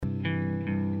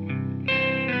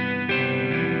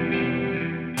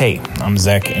Hey, I'm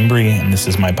Zach Embry, and this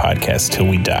is my podcast, Till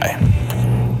We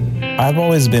Die. I've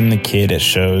always been the kid at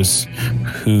shows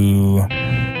who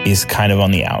is kind of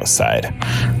on the outside.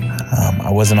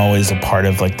 I wasn't always a part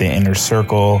of like the inner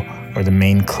circle or the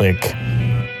main clique,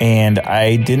 and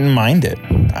I didn't mind it.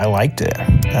 I liked it.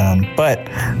 But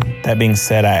that being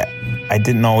said, I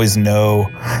didn't always know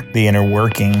the inner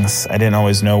workings. I didn't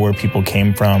always know where people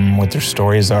came from, what their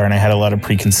stories are, and I had a lot of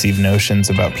preconceived notions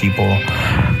about people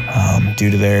due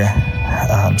to their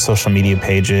social media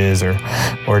pages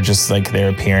or just like their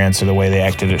appearance or the way they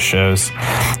acted at shows.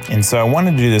 And so I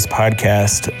wanted to do this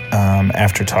podcast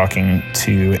after talking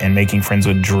to and making friends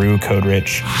with Drew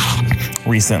Coderich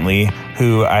recently,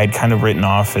 who I'd kind of written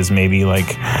off as maybe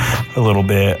like a little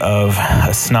bit of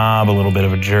a snob, a little bit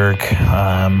of a jerk,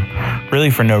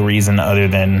 really for no reason other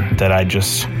than that I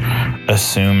just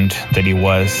assumed that he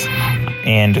was.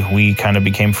 And we kind of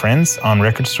became friends on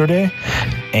Record Store Day,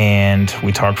 and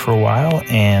we talked for a while.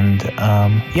 And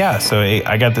so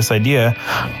I got this idea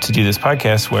to do this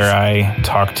podcast where I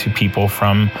talk to people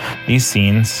from these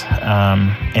scenes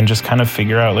and just kind of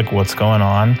figure out like what's going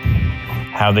on,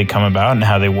 how they come about and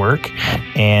how they work,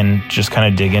 and just kind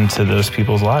of dig into those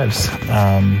people's lives,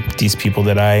 these people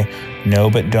that I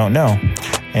know but don't know.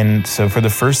 And so for the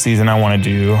first season, I want to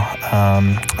do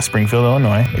Springfield,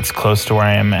 Illinois. It's close to where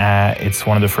I am at. It's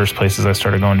one of the first places I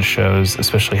started going to shows,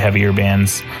 especially heavier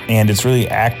bands. And it's really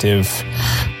active.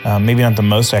 Maybe not the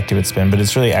most active it's been, but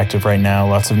it's really active right now.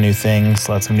 Lots of new things,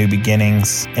 lots of new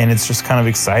beginnings. And it's just kind of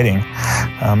exciting.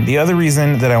 The other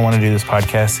reason that I want to do this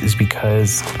podcast is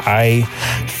because I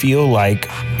feel like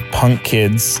punk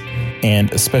kids,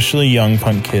 and especially young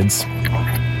punk kids,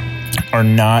 are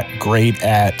not great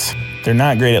at... They're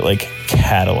not great at like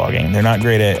cataloging. They're not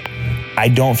great at, I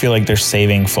don't feel like they're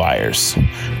saving flyers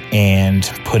and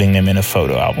putting them in a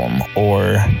photo album.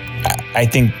 Or I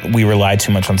think we rely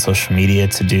too much on social media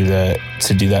to do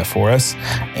that for us.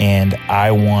 And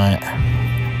I want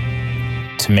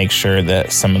to make sure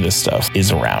that some of this stuff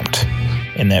is around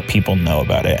and that people know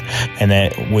about it. And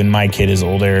that when my kid is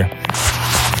older,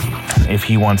 if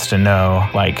he wants to know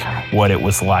like what it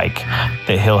was like,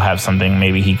 that he'll have something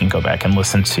maybe he can go back and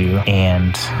listen to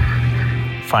and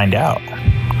find out.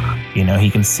 You know, he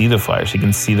can see the flyers, he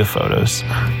can see the photos.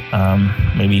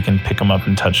 Maybe he can pick them up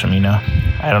and touch them, you know?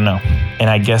 I don't know. And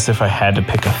I guess if I had to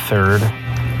pick a third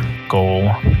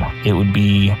goal, it would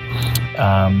be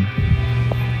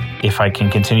if I can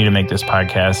continue to make this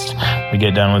podcast, we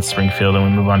get done with Springfield and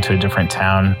we move on to a different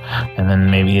town and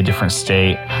then maybe a different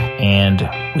state, and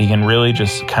we can really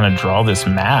just kind of draw this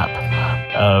map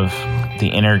of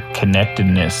the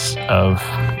interconnectedness of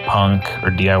punk or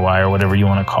DIY or whatever you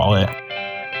want to call it.